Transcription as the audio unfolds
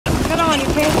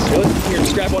Here,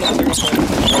 just grab one of them.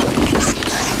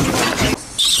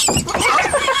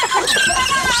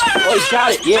 Oh, he's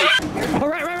got it, yeah. Oh,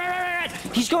 right.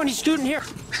 He's scooting here.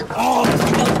 Oh,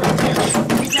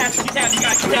 get that,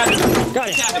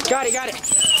 Got it.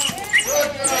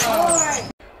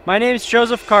 My name is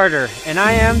Joseph Carter, and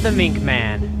I am the Mink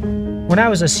Man. When I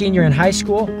was a senior in high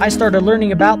school, I started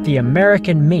learning about the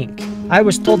American mink. I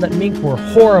was told that mink were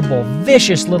horrible,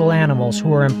 vicious little animals who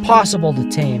were impossible to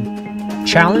tame.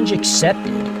 Challenge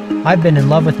accepted. I've been in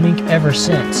love with mink ever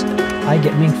since. I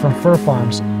get mink from fur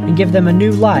farms and give them a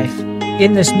new life.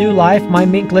 In this new life, my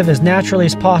mink live as naturally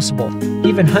as possible,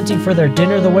 even hunting for their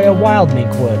dinner the way a wild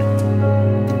mink would.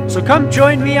 So come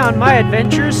join me on my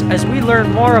adventures as we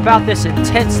learn more about this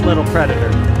intense little predator,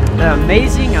 the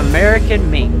amazing American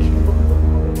mink.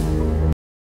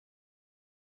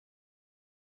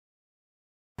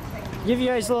 Give you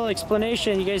guys a little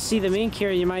explanation. You guys see the mink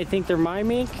here, you might think they're my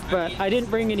mink, but I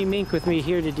didn't bring any mink with me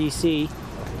here to DC.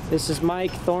 This is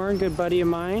Mike Thorne, good buddy of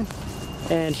mine,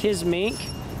 and his mink,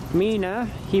 Mina.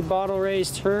 He bottle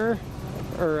raised her,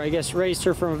 or I guess raised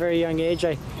her from a very young age.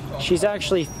 She's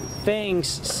actually Fang's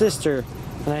sister,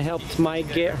 and I helped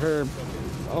Mike get her,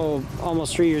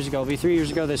 almost 3 years ago. It'll be 3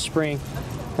 years ago this spring.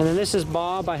 And then this is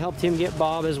Bob. I helped him get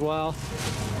Bob as well.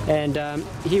 And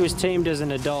he was tamed as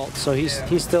an adult, so he's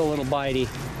still a little bitey.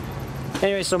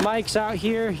 Anyway, so Mike's out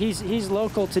here. He's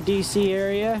local to DC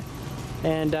area,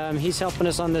 and he's helping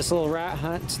us on this little rat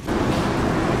hunt.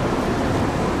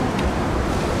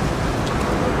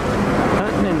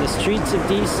 Hunting in the streets of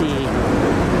DC.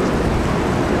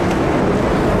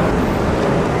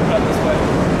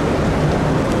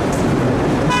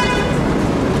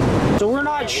 So we're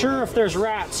not sure if there's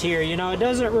rats here. You know, it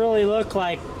doesn't really look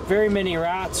like very many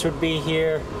rats would be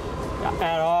here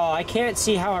at all. I can't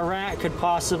see how a rat could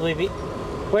possibly be.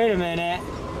 Wait a minute.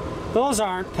 Those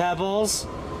aren't pebbles.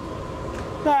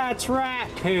 That's rat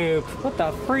poop. What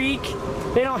the freak?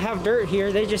 They don't have dirt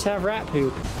here. They just have rat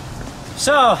poop.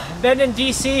 So, been in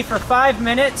DC for 5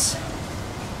 minutes.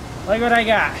 Look what I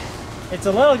got. It's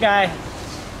a little guy,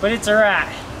 but it's a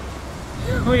rat.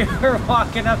 We were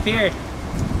walking up here,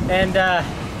 and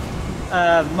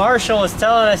Marshall was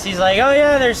telling us, he's like, oh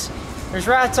yeah, there's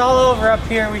rats all over up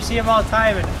here. We see them all the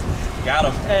time. And, got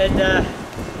him. And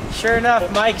sure enough,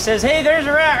 Mike says, hey, there's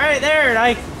a rat right there. And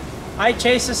I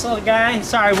chased this little guy.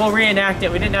 Sorry, we'll reenact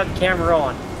it. We didn't have the camera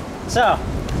rolling. So,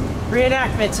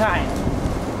 reenactment time.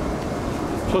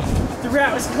 The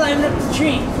rat was climbing up the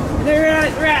tree. And the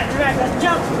rat goes,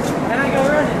 jump. And I go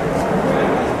running. The rat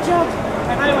goes, jump.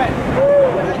 And I went,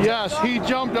 woo. Yes, he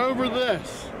jumped over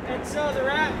this. And so the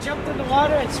rat jumped in the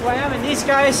water and swam, and these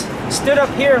guys stood up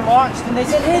here and watched, and they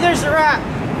said, hey, there's the rat.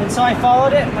 And so I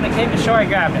followed it. When it came to shore, I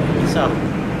grabbed it. So,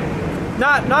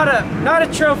 not a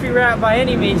trophy rat by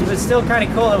any means, but still kind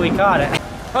of cool that we caught it.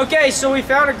 Okay, so we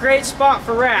found a great spot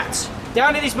for rats.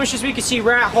 Down in these bushes, we can see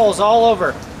rat holes all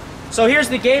over. So here's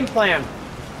the game plan.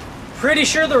 Pretty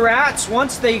sure the rats,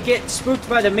 once they get spooked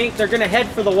by the mink, they're gonna head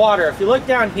for the water. If you look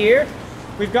down here,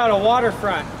 we've got a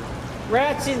waterfront.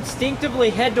 Rats instinctively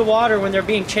head to water when they're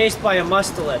being chased by a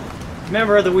mustelid,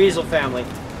 member of the weasel family.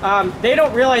 They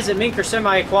don't realize that mink are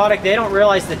semi-aquatic. They don't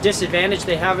realize the disadvantage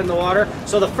they have in the water.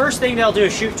 So the first thing they'll do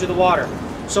is shoot to the water.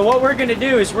 So what we're gonna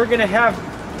do is we're gonna have,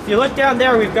 if you look down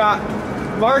there, we've got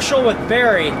Marshall with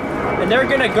Barry, and they're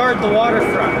gonna guard the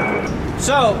waterfront.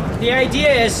 So the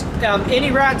idea is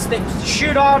any rats that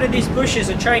shoot out of these bushes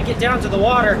and try and get down to the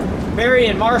water, Barry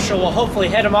and Marshall will hopefully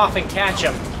head them off and catch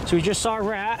them. So we just saw a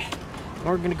rat.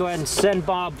 We're gonna go ahead and send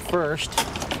Bob first.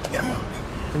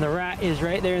 And the rat is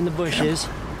right there in the bushes.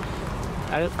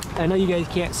 I know you guys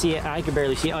can't see it. I can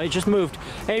barely see it. Oh, it just moved.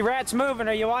 Hey, rat's moving.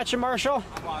 Are you watching, Marshall?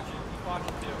 I'm watching. He's watching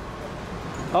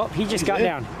too. Oh, he just got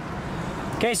down.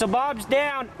 Okay, so Bob's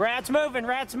down. Rat's moving.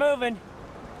 Rat's moving.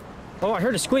 Oh, I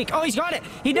heard a squeak. Oh, he's got it.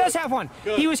 He does have one.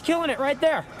 Good. He was killing it right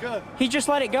there. Good. He just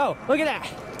let it go. Look at that.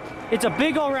 It's a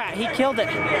big old rat. He killed it.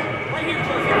 Right here, right here.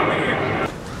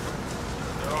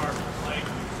 There are, like,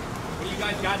 what do you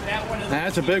guys got that one?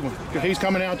 That's a big one. He's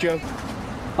coming out, Joe.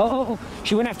 Oh,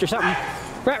 she went after something.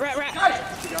 Rat.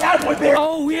 Got boy, Barry.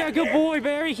 Oh, yeah, good boy,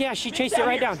 Barry. Yeah, she chased it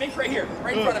right down. Mink's right here,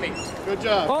 right in front of me. Good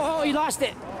job. Oh, he lost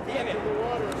it. Damn it.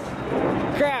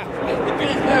 Crap. It bit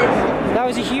his nose. That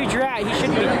was a huge rat. He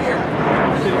shouldn't be.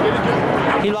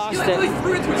 He lost She literally it.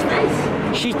 threw it to his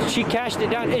face. She cashed it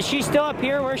down. Is she still up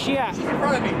here? Where's she at? She's in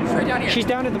front of me. She's right down here. She's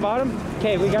down at the bottom?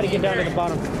 Okay, we got to get down to the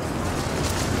bottom.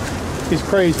 He's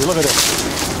crazy. Look at this.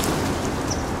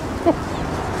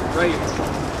 right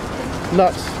here.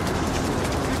 Nuts.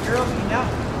 Girl,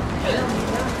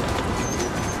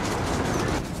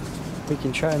 we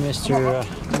can try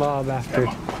Mr. Bob after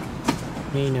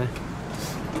Nina.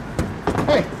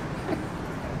 Hey.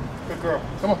 Good girl.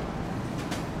 Come on.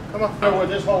 Come on. Know where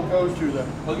this hole goes to then.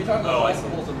 Oh, you're talking about the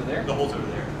hole's over there? The hole's over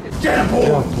there. Get him, boy.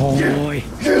 Oh boy.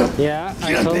 Get him. Yeah,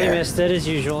 I totally missed it as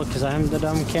usual because I'm the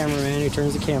dumb cameraman who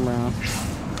turns the camera off.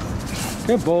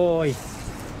 Good boy.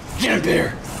 Get him,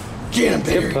 bear. Get him,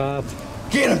 bear. Good pup.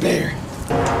 Get him, bear.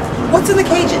 What's in the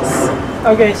cages?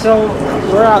 Okay, so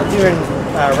we're out doing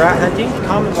rat hunting.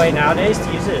 Common way nowadays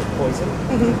to use it is poison.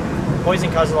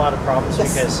 Poison causes a lot of problems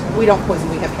because We don't poison,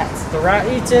 we have cats. the rat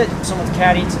eats it, someone's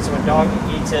cat eats it, someone's dog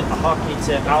eats it, a hawk eats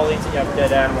it, an owl eats it. You have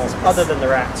dead animals other than the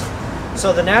rats.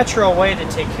 So the natural way to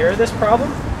take care of this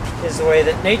problem is the way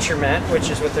that nature meant, which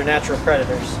is with their natural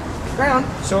predators. Ground.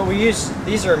 So what we use,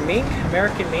 these are mink,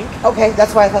 American mink. Okay,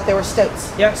 that's why I thought they were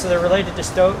stoats. Yeah, so they're related to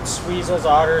stoats, weasels,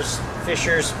 otters,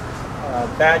 fishers,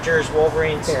 badgers,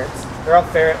 wolverines. Ferrets. They're all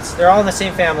ferrets. They're all in the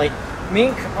same family.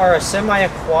 Mink are a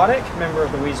semi-aquatic member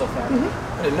of the weasel family.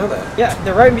 I didn't know that. Yeah,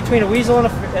 they're right in between a weasel and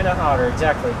an otter,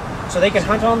 exactly. So they can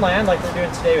hunt on land like they're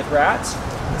doing today with rats,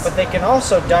 but they can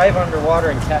also dive underwater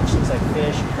and catch things like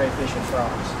fish, crayfish, and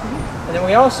frogs. And then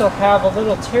we also have a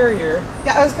little terrier.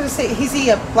 Yeah, I was going to say, is he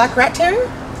a black rat terrier?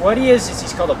 What he is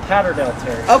he's called a Patterdale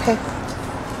Terrier. Okay.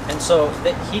 And so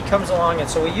he comes along, and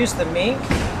so we use the mink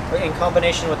in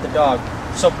combination with the dog.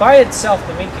 So by itself,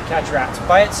 the mink can catch rats.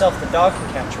 By itself, the dog can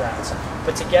catch rats.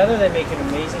 But together, they make an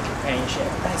amazing companionship.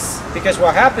 Nice. Because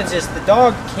what happens is the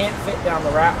dog can't fit down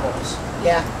the rat holes.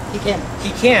 Yeah, he can.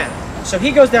 He can. So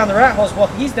he goes down the rat holes. Well,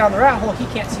 he's down the rat hole. He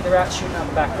can't see the rat shooting out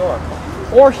the back door.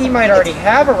 Or he might already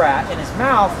have a rat in his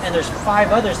mouth, and there's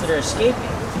 5 others that are escaping.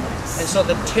 And so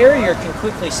the terrier can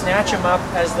quickly snatch them up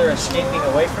as they're escaping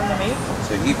away from the meat.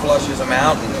 So he flushes them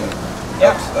out and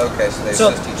okay, so they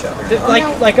assist each other.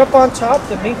 Like up on top,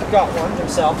 the mink got one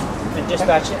himself and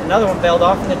dispatched it. Another one bailed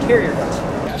off, and the terrier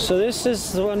got it. So this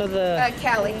is one of the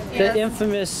Callie. the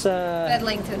infamous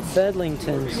Bedlingtons.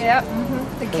 Bedlingtons. Yep,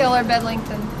 the killer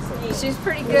Bedlington. She's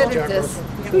pretty good at this.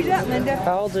 Who's that, Linda?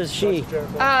 How old is she? 4.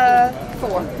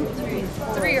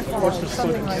 3 or 4,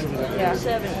 something like that. Yeah.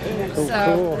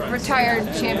 So, retired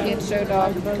champion show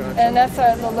dog. And that's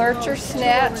the Lurcher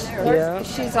Snatch. Yeah.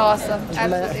 She's awesome.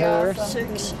 Absolutely her.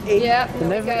 awesome. Yep.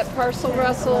 We got Parcel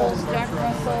Russells, Jack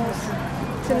Russells.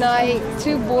 Tonight,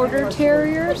 2 Border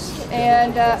Terriers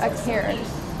and a Karen.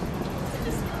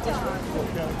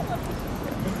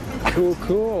 Cool,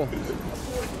 cool.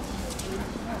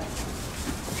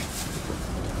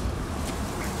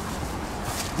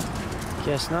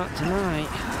 Guess not tonight.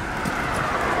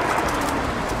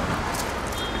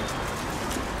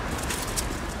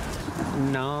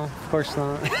 No, of course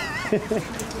not.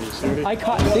 I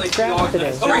caught 6 traps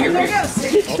today. Oh, right here.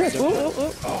 6 traps.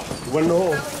 One in the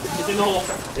hole. It's in the hole.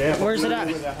 Yeah. Where's it at?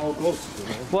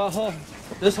 What hole?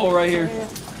 This hole right here.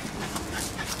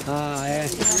 Ah, yeah.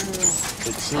 It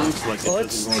seems like it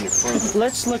doesn't go any further.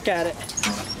 Let's look at it.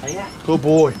 Good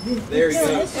boy. There he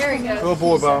goes. There he goes. Good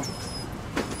boy, Bob.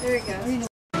 There he goes.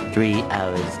 3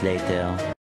 hours later.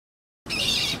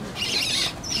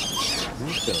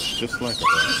 Just like a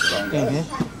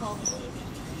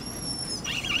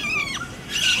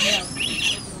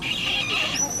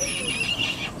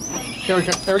Here he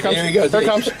comes. There he comes. There he goes. There he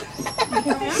comes.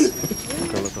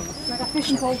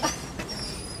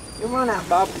 Come on out,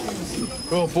 Bob.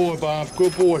 Good boy, Bob.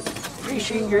 Good boy.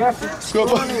 Appreciate your efforts. Good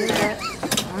boy.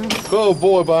 Good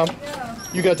boy, Bob.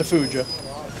 You got the food, Joe.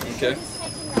 Okay.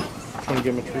 I'm gonna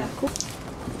give him a treat.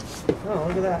 Oh,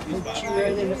 look at that.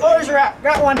 Oh, there's a rat.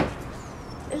 Got one.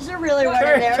 Is there really one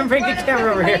in there? Come bring the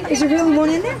camera over here. Is there really one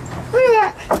in there? Look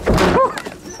at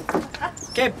that.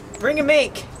 Okay, bring a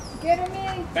mink. Get him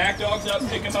in. Back dogs up,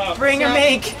 pick him up. Bring a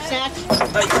mink.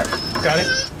 Got it?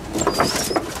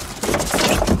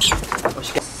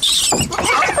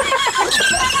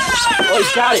 Oh,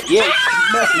 he's got it. Yeah,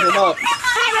 he's messing him up.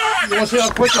 You wanna see how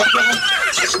quick I get him?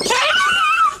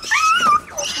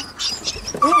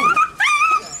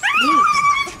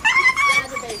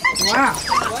 Wow.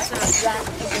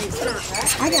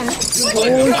 I got it.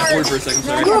 Forward for a second,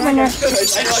 sorry. Go over there. It's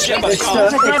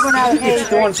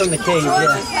the one from the cage,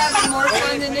 yeah. He's having more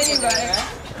fun than anybody.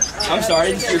 I'm sorry, I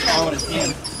didn't see your paw in his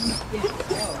hand.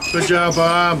 Good job,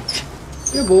 Bob.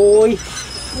 Good boy.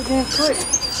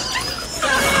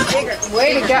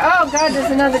 Way to go. Oh, God,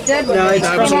 there's another dead one. No, it's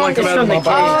That was the one from coming out of the my cage.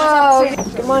 body. Oh,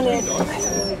 come on in.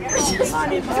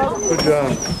 Good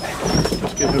job.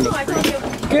 Let's give him a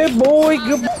treat. Good boy.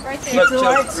 Good. Right there. Look,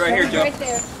 Joe, right here, Joe. Right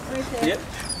there. Right there. Yep.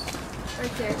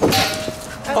 Right there.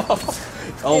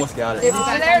 Almost got it.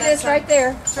 Oh, there it is, right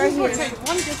there. It's right here.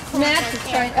 Snatch is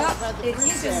trying. Oh, Here he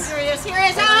is.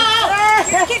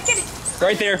 Oh!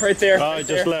 Right there, right there. Oh, right he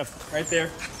just there. left. Right there.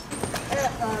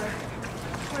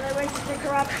 Wait to pick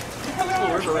her up.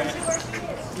 Where's the rat?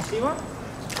 You see one?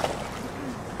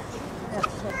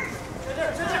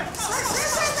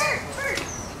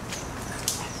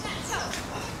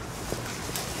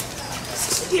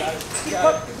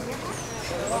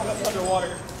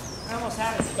 Underwater. I almost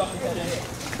had it. I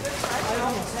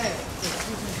almost had it.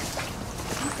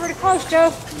 You're pretty close,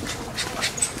 Joe.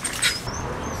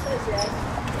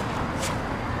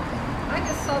 I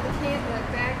just saw the can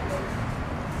like back move.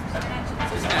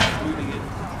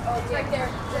 Oh, it's right there.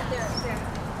 Right there.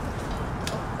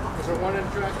 Is there one in the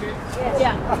trash can?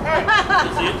 Yeah.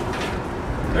 You see it?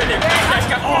 Right there. That's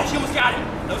got, oh, she almost got it.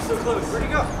 That was so close. Where'd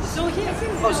it go? Still in the can.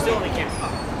 Oh, still in the can.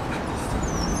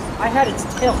 I had its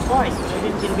tail twice, but I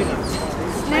didn't get a good one.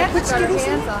 Snap's got her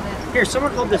hands on it. Here,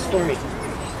 someone hold this for me.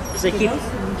 Because they keep...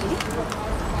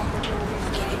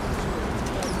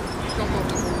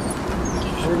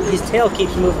 His tail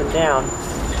keeps moving down.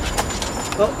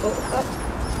 Oh.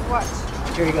 What?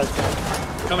 Here he goes.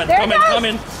 Coming.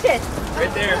 Shit.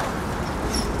 Right there.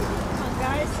 Come on,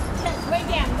 guys. Way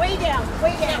down, way down,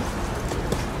 way down.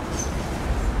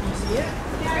 You see it?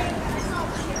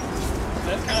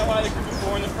 That's kind of why they could be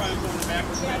four in the front, four in the back.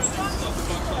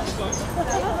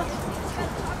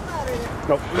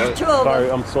 Nope. Sorry,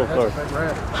 I'm so sorry.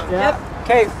 Yep.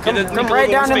 Okay, come right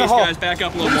down in the hole. Guys, back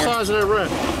up a little What more. size is that rat?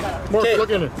 Mark, look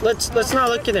in it. Let's not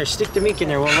look in there. Stick the Mink in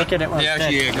there. We'll look at it when it's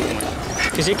dead. Yeah, good point.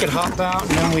 Because it could hop out,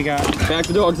 and then we got... Back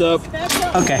the dogs up.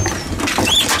 Okay.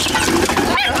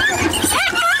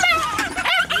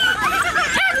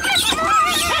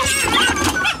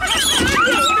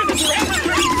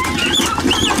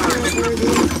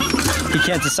 He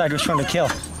can't decide which one to kill.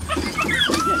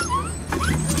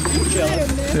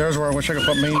 There's where I wish I could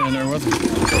put Mink in there with him.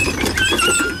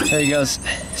 There he goes.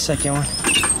 Second one.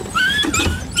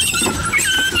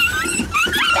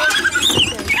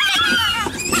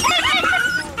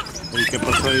 ¿Qué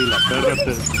pasó ahí? ¿La perra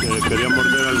te quería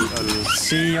morder al...?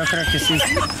 Sí, yo creo que sí.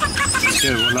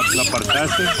 ¿Qué? ¿Vos la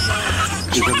apartaste?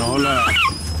 ¿Y se enojó la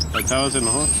chava se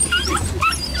enojó?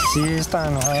 Sí, está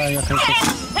enojada, yo creo que sí.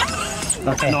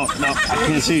 Okay. No, I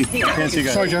can't see. I can't see,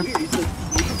 guys. Sorry, Joe.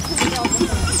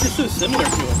 It's so similar to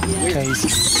it. Okay,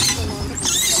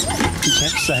 he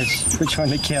can't decide which one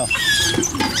to kill.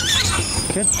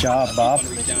 Good job, Bob.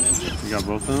 You got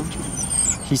both of them?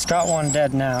 He's got one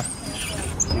dead now.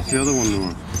 What's the other one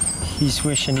doing? He's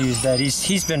wishing he was dead.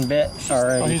 He's been bit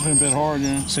already. Oh, he's been bit hard,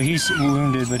 yeah. So he's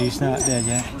wounded, but he's not dead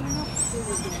yet.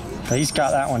 But he's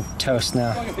got that one toast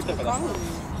now.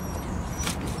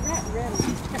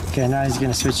 Okay, now he's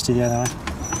gonna switch to the other one.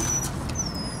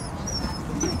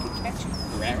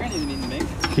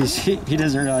 He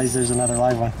doesn't realize there's another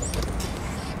live one.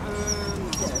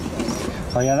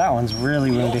 Oh yeah, that one's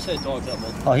really wounded.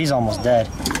 Oh, he's almost dead.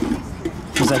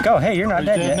 He's like, oh hey, you're not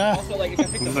dead yet. Now.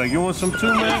 He's like, you want some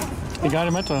too, man? He got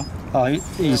him at the... Oh,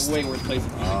 he's... way worse place.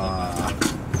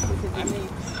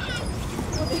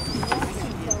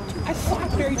 I saw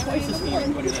it buried twice this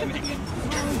morning. Look at that, man.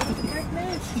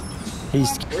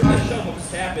 He's...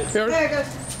 There it goes.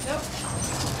 Nope.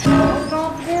 Hold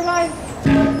on for dear life.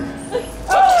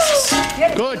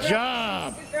 Good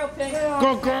job! Good girl, Pink.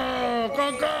 Good girl!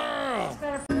 Good girl!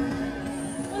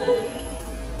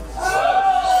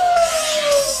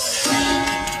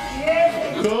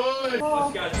 Good!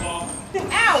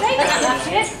 Ow!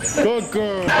 Good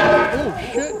girl! Oh,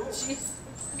 shit!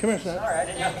 Come here, son. Sorry, I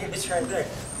didn't know he was right there.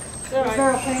 Good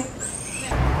girl, Pink.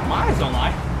 My eyes don't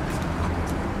lie.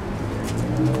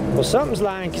 Well, something's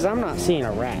lying because I'm not seeing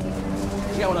a rat.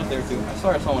 You got one up there too. I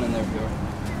saw one in there before.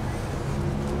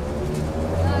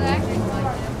 Not acting like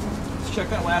that. Let's check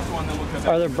that last one, then we'll come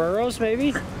back. Are there burrows,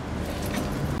 maybe?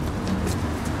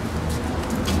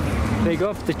 They go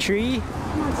up the tree.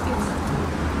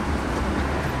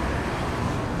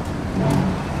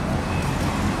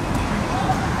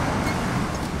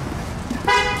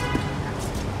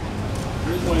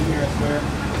 There's one in here, I swear.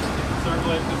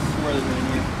 Circle it. This is where there's one in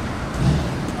here.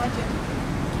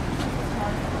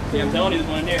 Yeah, I'm telling you, there's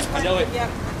one in here. I know it. Yep.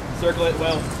 Circle it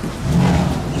well.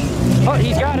 Oh,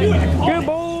 he's got it. Good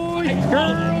boy.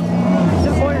 Girl. Is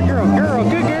it boy or girl? Girl.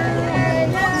 Good girl.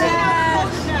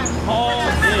 Oh,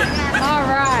 yeah. All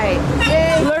right.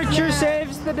 Lurcher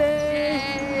saves the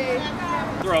day.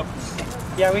 Throw.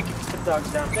 Yeah, we can put the dogs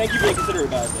down. Thank you for being considerate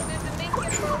about it.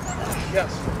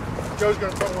 Yes. Joe's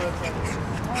gonna put one in front.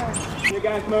 You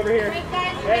guys come over here.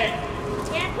 Hey.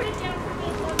 Yeah, put it down for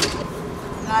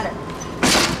me. Got it.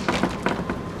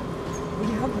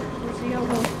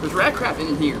 There's rat crap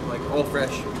in here, like all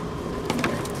fresh.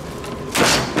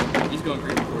 He's going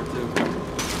great for it too.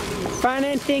 Find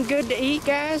anything good to eat,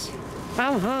 guys?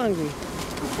 I'm hungry.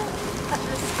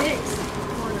 Sticks.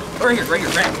 Right here, right here,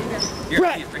 right.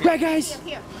 Rat, rat, guys.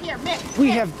 Here, Mick. We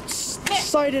have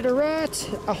sighted a rat.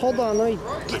 Hold on, let me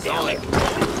get down there.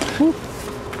 Whoop.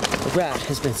 A rat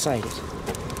has been sighted.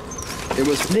 It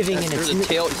was living in there's its a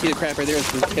tail. You see the crap right there?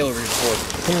 It's the tail over his board.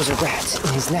 There was a rat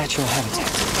in his natural habitat.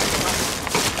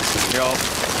 Here, all.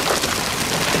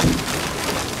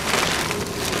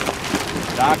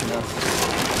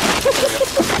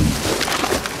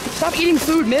 Stop eating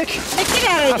food, Mick. Hey, get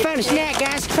out of here. I found a snack,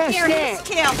 guys. I found a Here, snack. here's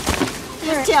tail.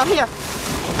 Here's tail, here.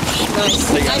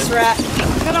 Nice. Nice rat.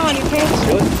 Good on you, Kate.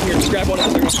 Here, just grab one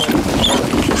of them.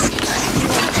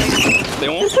 They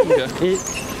won't? Okay.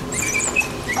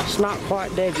 It's not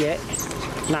quite dead yet.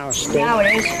 Now it's dead. Now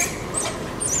it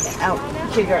is. Out.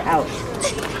 Figure out.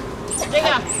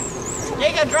 Digga.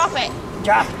 Digga, drop it.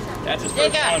 Drop. That's his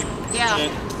first Digga. one.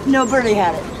 Yeah. No birdie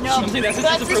had it. No, That's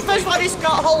that's the first one he's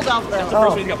got hold of, though. That's the first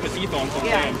one he's got put teeth on. So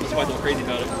Yeah. that's why he's all crazy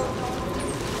about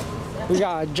it. We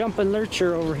got a jumping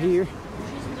lurcher over here.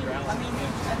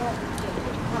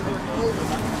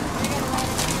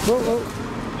 Whoa, whoa.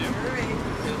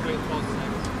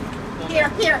 Here,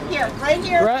 right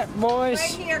here. Rat boys, Right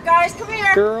here, guys, come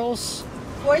here. girls.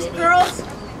 Boys and girls,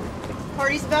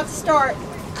 party's about to start.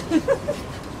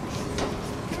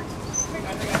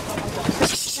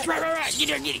 Rat, get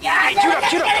it.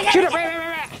 Shoot up,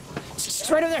 rat. It's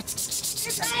right over there.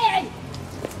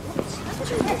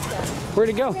 Where'd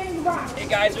it go? Hey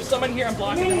guys, there's someone here. I'm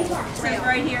blocking them.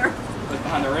 Right here. What's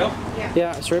behind the rail?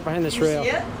 Yeah, it's right behind this rail. See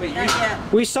it? Wait, Not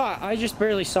yet. We saw it. I just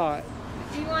barely saw it.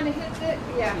 Do you want to hit it?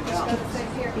 Yeah. Just go sit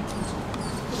here.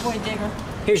 Good boy, Digger.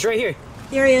 He's right here.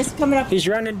 Here he is, coming up. He's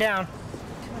running down.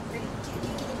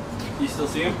 You still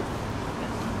see him?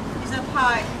 He's up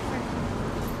high.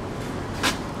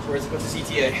 What's the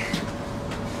CTA?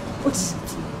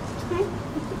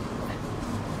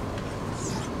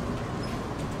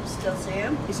 Still see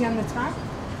him? Is he on the top?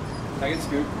 I can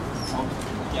scoop.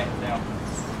 Yeah, down.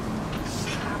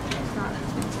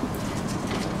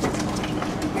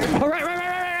 Oh,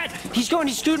 right. He's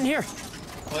scooting here.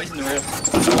 Oh, he's in the rail.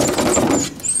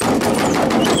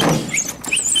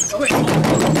 Oh, wait.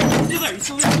 He's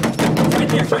still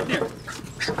there. Right there.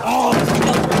 Oh, there's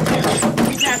another right there.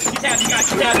 He tapped, you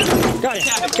got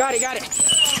it. Got it.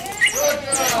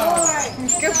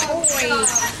 Good boy.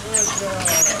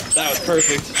 That was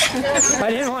perfect. I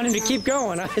didn't want him to keep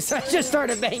going. I just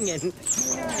started banging.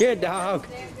 Good dog.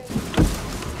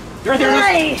 You're right there.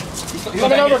 Hey!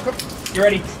 Coming over. You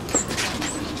ready?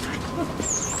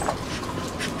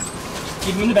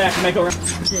 Keep him in the back and make go around.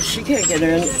 Yeah, she can't get her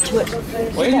into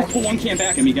it. Well, you can pull one can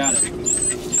back and we got it.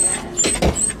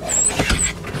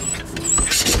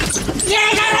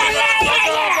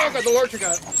 Look at the lurcher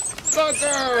got it. Good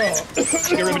girl. She's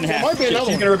gonna rip it in half. Might be another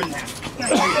She's one. gonna rip it in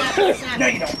half. No,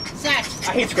 you don't. Satch.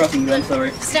 I hate scruffing you, I'm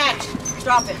sorry. Satch.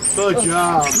 Drop it. Good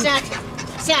job.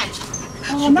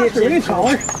 Satch. Oh, I'm not really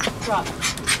taller. Drop it.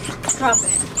 Drop it.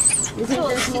 You think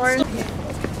there's more?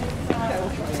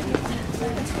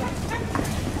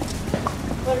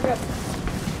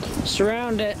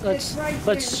 Surround it. Let's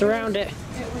surround it.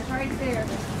 It was right there.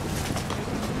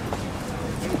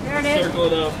 There it is. Circle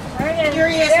it up. There it is. Here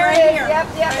he is, There right it is. here. Yep.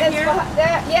 Right It's here. behind,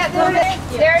 there it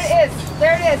is. There it is.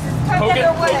 There it is. It's tucked Poke it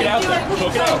underway. out there.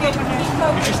 Poke it out. Get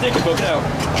your stick and poke it out.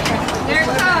 There it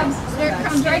comes. There it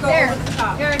comes right there.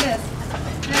 There it is.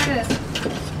 There it is.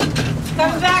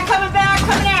 Coming back,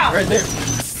 coming out. Right there.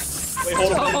 Wait,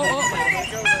 hold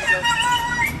on.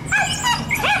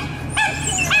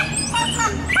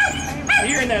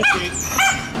 You're in that seat.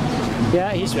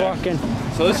 Yeah, he's walking.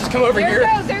 So let's just come over There here. it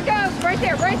goes. There it goes. Right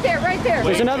there.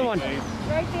 There's another one.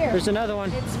 Right there. There's another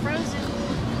one. It's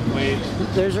frozen. Wait.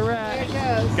 There's a There rat. it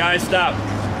goes. Guys, stop.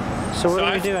 So what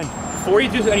are we doing? Before you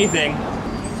do anything,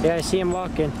 Yeah, I see him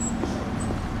walking.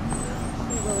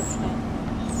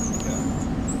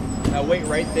 now wait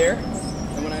right there.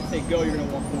 And when I say go, you're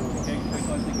gonna walk forward, okay? Wait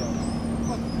till I say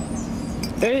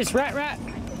go. There it is. Rat.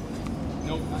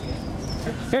 Nope, not yet.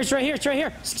 Here, it's right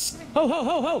here. Ho.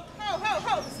 Ho,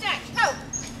 Satch, ho.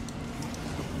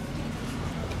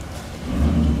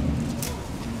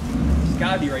 It's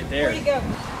gotta be right there. Where you go?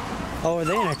 Oh, are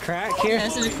they in a crack here?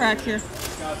 There's a crack here.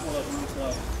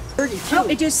 Oh,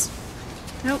 it just.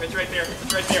 It's right there.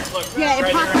 It's right there. Look. Yeah, it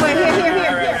right popped there. right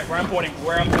here. Right. Where I'm pointing.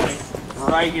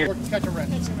 Right here. Catch a rat.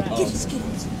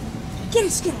 Get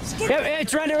it, Skittles. Yeah,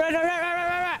 it's running.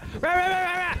 Rat.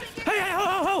 Hey,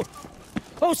 ho.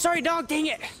 Oh, sorry, dog. Dang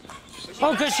it.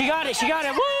 Oh, good. She got it.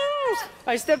 Woo!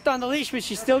 I stepped on the leash, but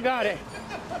she still got it.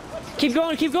 Keep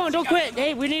going. Don't quit.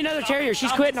 Hey, we need another terrier.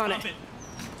 She's quitting on it.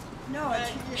 No,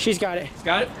 She's got it.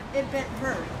 Got it? it bit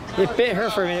her. It bit her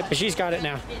for a minute, but she's got it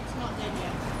now. It's not dead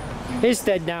yet. He's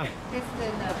dead now. It's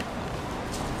dead now.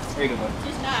 Very good one.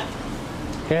 She's not.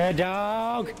 Good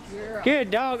dog.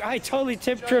 Good dog. I totally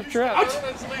tripped her up.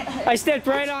 I stepped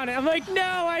right on it. I'm like, no,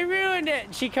 I ruined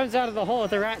it. She comes out of the hole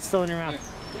with the rat still in her mouth.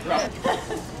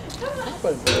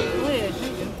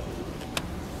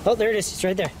 Oh, there it is. It's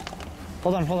right there.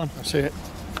 Hold on, hold on. I see it.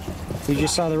 You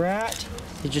just saw the rat.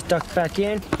 You just ducked back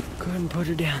in. Go ahead and put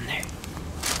her down there.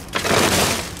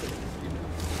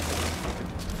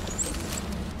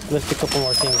 Lift a couple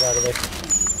more things out of there.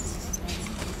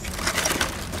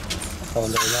 Oh,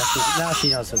 no, now she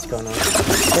knows what's going on.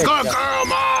 There Good girl,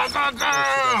 Ma! Good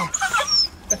girl!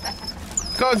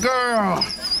 Good girl!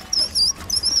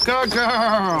 Good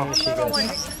girl! There she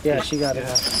goes. Yeah, she got it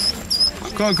out.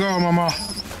 Good girl, Mama.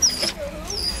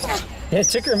 Yeah, it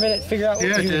took her a minute to figure out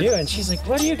what you were doing. She's like,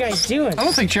 what are you guys doing? I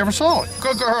don't think she ever saw it.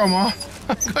 Good girl, Ma.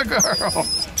 Good girl.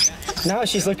 Now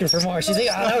she's looking for more. She's like,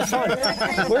 oh, that was fun.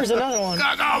 Where's another one?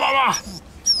 Good girl, Mama.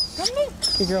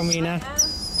 Good girl, Mina.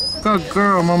 Good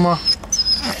girl, Mama.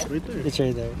 It's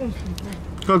right there.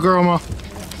 Good girl, Ma.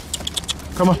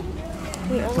 Come on.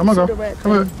 Come on, girl.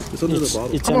 Come on. It's under the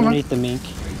bottle. It's underneath the mink.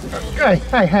 Hey,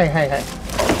 hey, hey, hey, hey.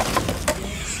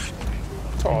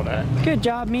 All that. Good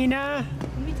job, Mina.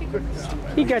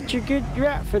 You got your good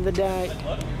rat for the day.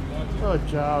 Good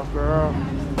job, girl.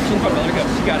 She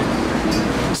got it.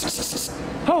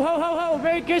 Ho, ho, ho, ho.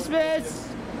 Merry Christmas.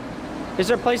 Is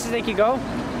there places they could go?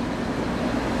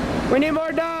 We need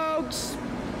more dogs.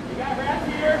 You got rats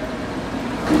here?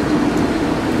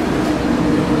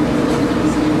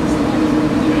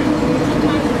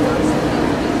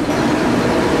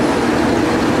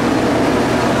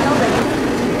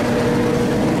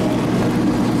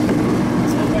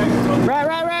 Rat,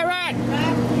 rat, rat, rat.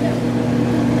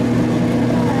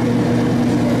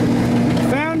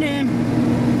 Found him.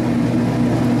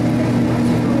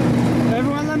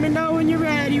 Everyone let me know when you're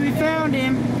ready. We found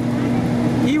him.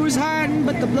 He was hiding,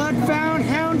 but the bloodhound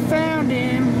found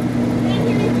him.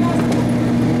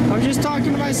 I'm just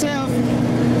talking to myself.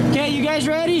 Okay, you guys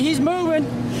ready? He's moving.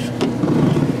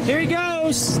 Here he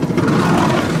goes.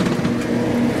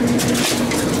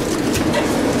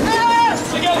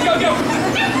 Go, go, go!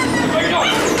 Go your dog!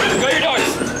 Go your dog!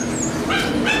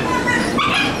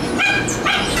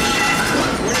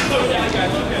 Slow down,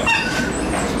 guys. Slow down.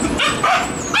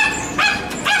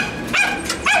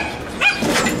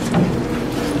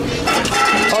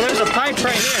 Oh, there's a pipe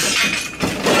right here.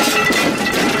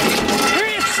 Here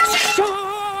he is! Ho,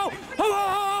 ho, ho, ho,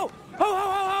 ho, ho, ho,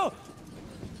 ho, ho.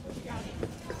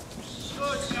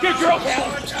 Good girl, Cal.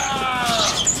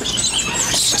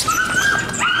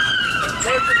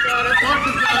 Marcus got it.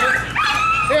 Marcus got it.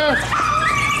 Here.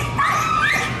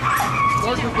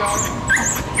 Marcus got it.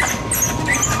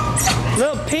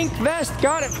 Little pink vest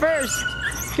got it first.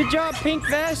 Good job, pink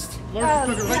vest.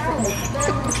 Marcus took it right from me.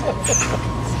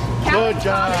 Good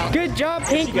job. Good job,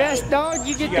 pink vest dog.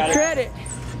 You get the credit.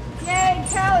 Yay,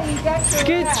 Kelly, you got your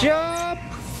Good rat. job,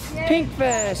 pink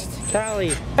vest,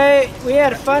 Callie. Hey, we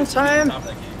had a fun time.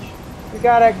 We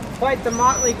got quite the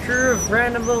motley crew of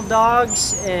random little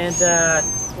dogs, and a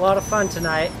lot of fun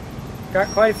tonight. Got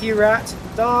quite a few rats with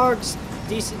the dogs,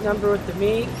 decent number with the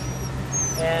mink,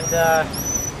 and the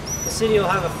city will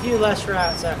have a few less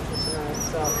rats after tonight.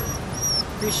 So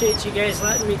appreciate you guys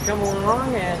letting me come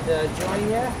along and join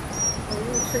you. We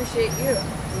appreciate you.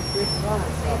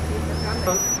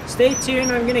 Stay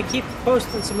tuned. I'm going to keep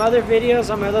posting some other videos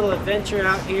on my little adventure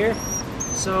out here.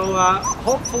 So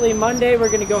hopefully Monday we're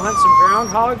going to go hunt some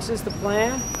groundhogs is the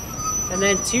plan. And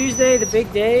then Tuesday, the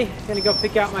big day, I'm going to go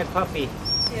pick out my puppy.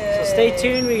 Yay. So stay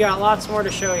tuned. We got lots more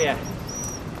to show you.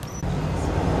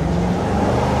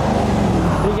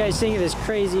 What do you guys think of this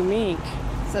crazy mink?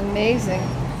 It's amazing.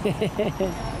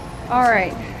 All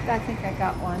right, I think I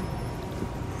got one.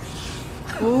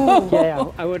 Ooh. Yeah,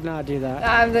 I would not do that.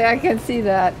 I can see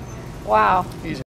that. Wow.